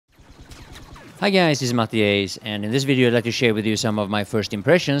Hi guys, this is Mattias, and in this video I'd like to share with you some of my first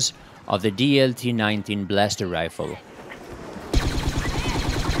impressions of the DLT-19 blaster rifle.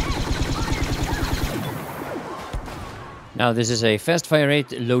 Now this is a fast fire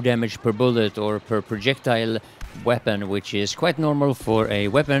rate, low damage per bullet or per projectile weapon, which is quite normal for a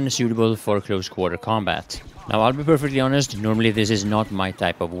weapon suitable for close quarter combat. Now I'll be perfectly honest, normally this is not my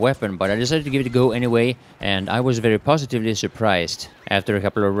type of weapon, but I decided to give it a go anyway, and I was very positively surprised. After a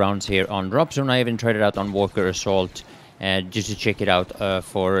couple of rounds here on Drop Zone, I even tried it out on Walker Assault just to check it out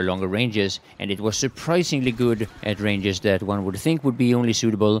for longer ranges, and it was surprisingly good at ranges that one would think would be only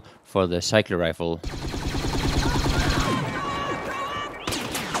suitable for the cycler rifle.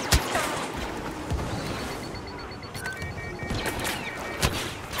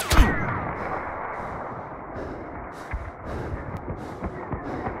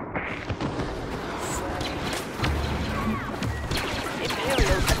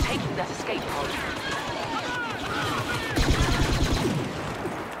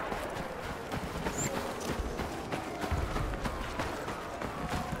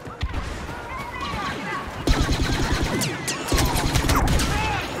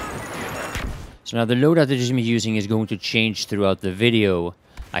 So now the loadout that you're using is going to change throughout the video.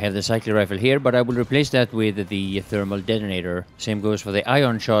 I have the cycler rifle here, but I will replace that with the thermal detonator. Same goes for the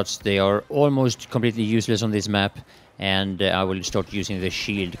ion shots. They are almost completely useless on this map, and I will start using the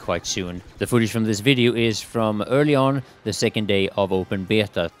shield quite soon. The footage from this video is from early on, the second day of open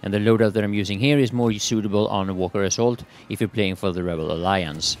beta, and the loadout that I'm using here is more suitable on Walker Assault if you're playing for the Rebel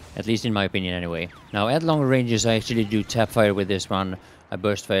Alliance. At least in my opinion anyway. Now at longer ranges I actually do tap fire with this one. I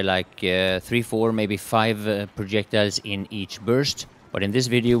burst fire like 3, 4, maybe 5 projectiles in each burst. But in this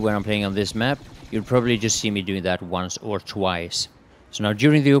video, when I'm playing on this map, you'll probably just see me doing that once or twice. So now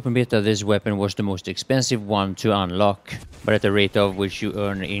during the open beta, this weapon was the most expensive one to unlock. But at the rate of which you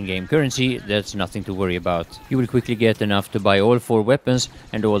earn in-game currency, that's nothing to worry about. You will quickly get enough to buy all 4 weapons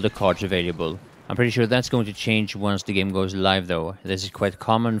and all the cards available. I'm pretty sure that's going to change once the game goes live though. This is quite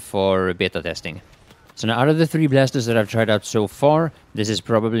common for beta testing. So now out of the 3 blasters that I've tried out so far, this is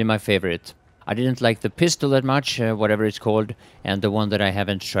probably my favorite. I didn't like the pistol that much, whatever it's called, and the one that I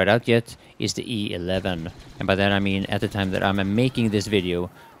haven't tried out yet is the E11. And by that I mean at the time that I'm making this video.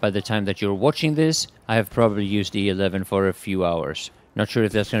 By the time that you're watching this, I have probably used the E11 for a few hours. Not sure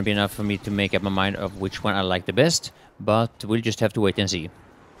if that's going to be enough for me to make up my mind of which one I like the best, but we'll just have to wait and see.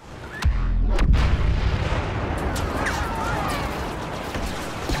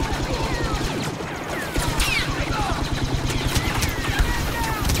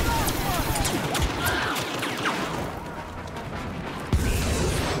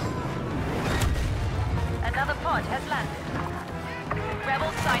 Has landed.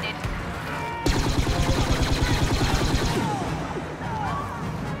 Rebels sighted.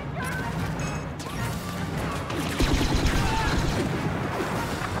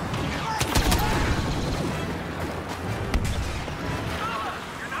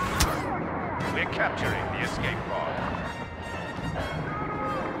 We're capturing the escape pod.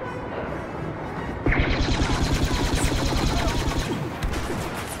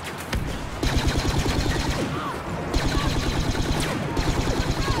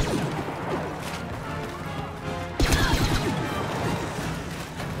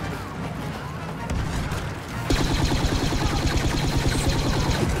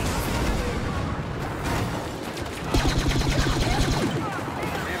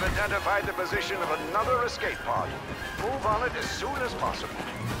 Identified the position of another escape pod. Move on it as soon as possible.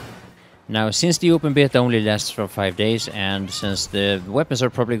 Now, since the open beta only lasts for 5 days, and since the weapons are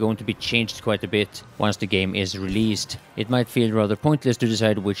probably going to be changed quite a bit once the game is released, it might feel rather pointless to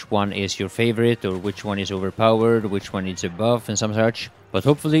decide which one is your favorite, or which one is overpowered, which one needs a buff, and some such. But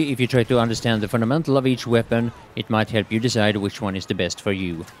hopefully, if you try to understand the fundamental of each weapon, it might help you decide which one is the best for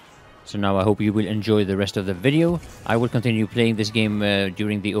you. So now I hope you will enjoy the rest of the video. I will continue playing this game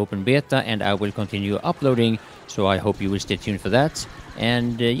during the open beta, and I will continue uploading, so I hope you will stay tuned for that.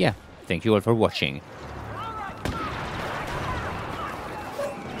 And yeah, thank you all for watching.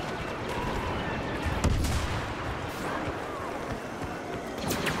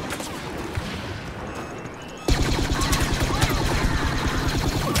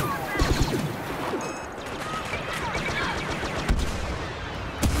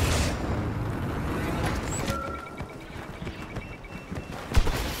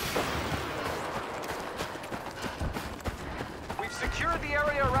 Secure the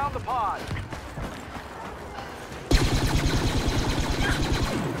area around the pod.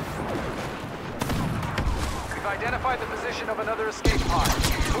 We've identified the position of another escape pod.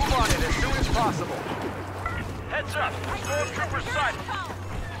 Move on it as soon as possible. Heads up! Stormtroopers sighted!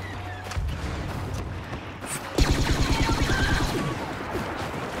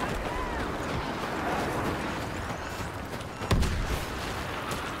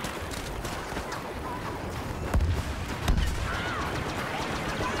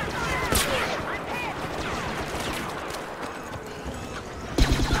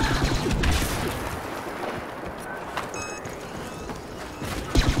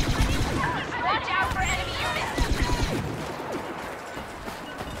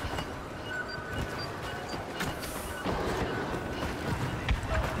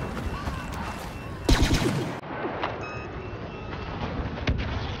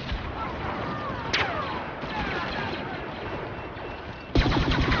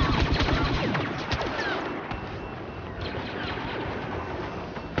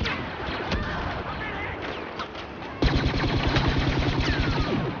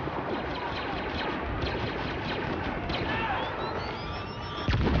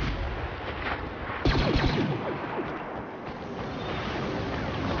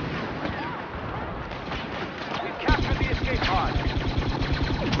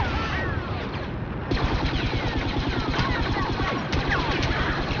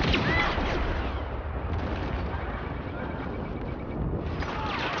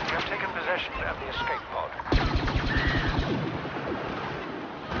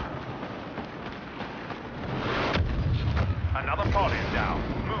 Now,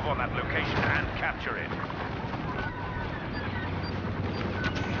 move on that location and capture it.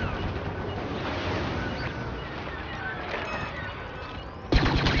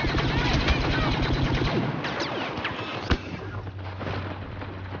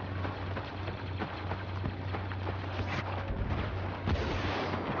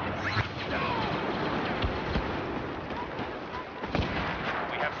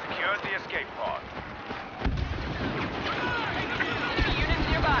 We have secured the escape pod. Units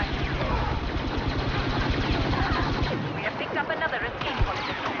nearby. We have picked up another escape pod.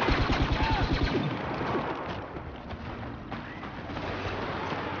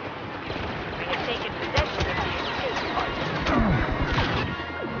 We have taken possession of the escape pod.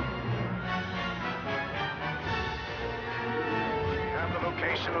 We have the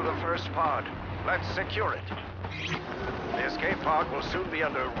location of the first pod. Let's secure it. The escape pod will soon be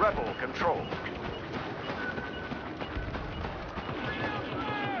under rebel control.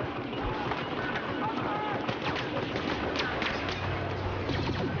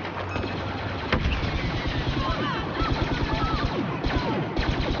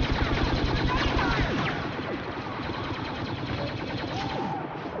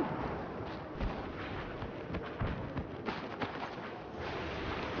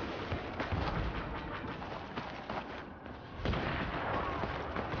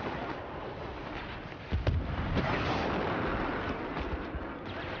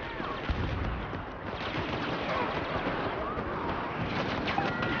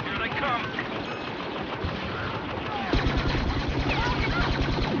 Here they come!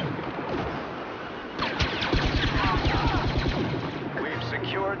 We've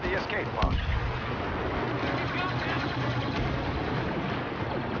secured the escape pod.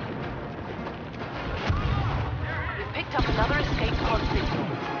 We've picked up another escape pod signal.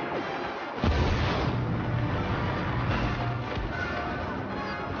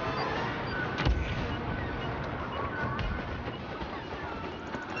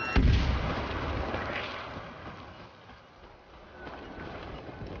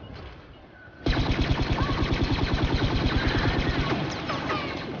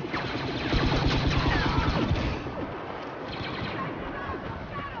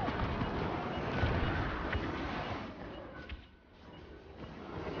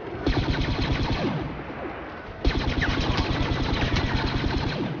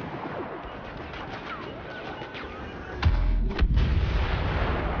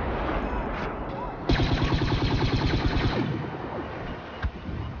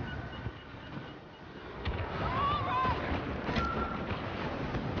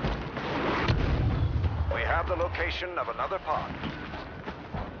 We have the location of another pod.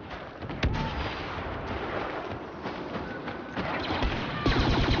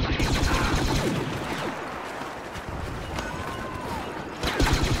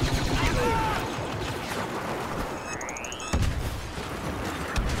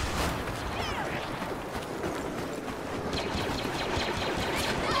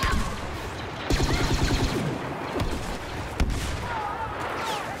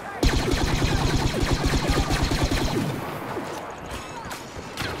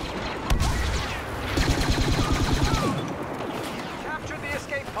 Capture the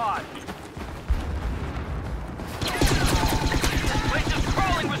escape pod. This place is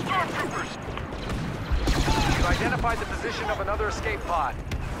crawling with stormtroopers! We've identified the position of another escape pod.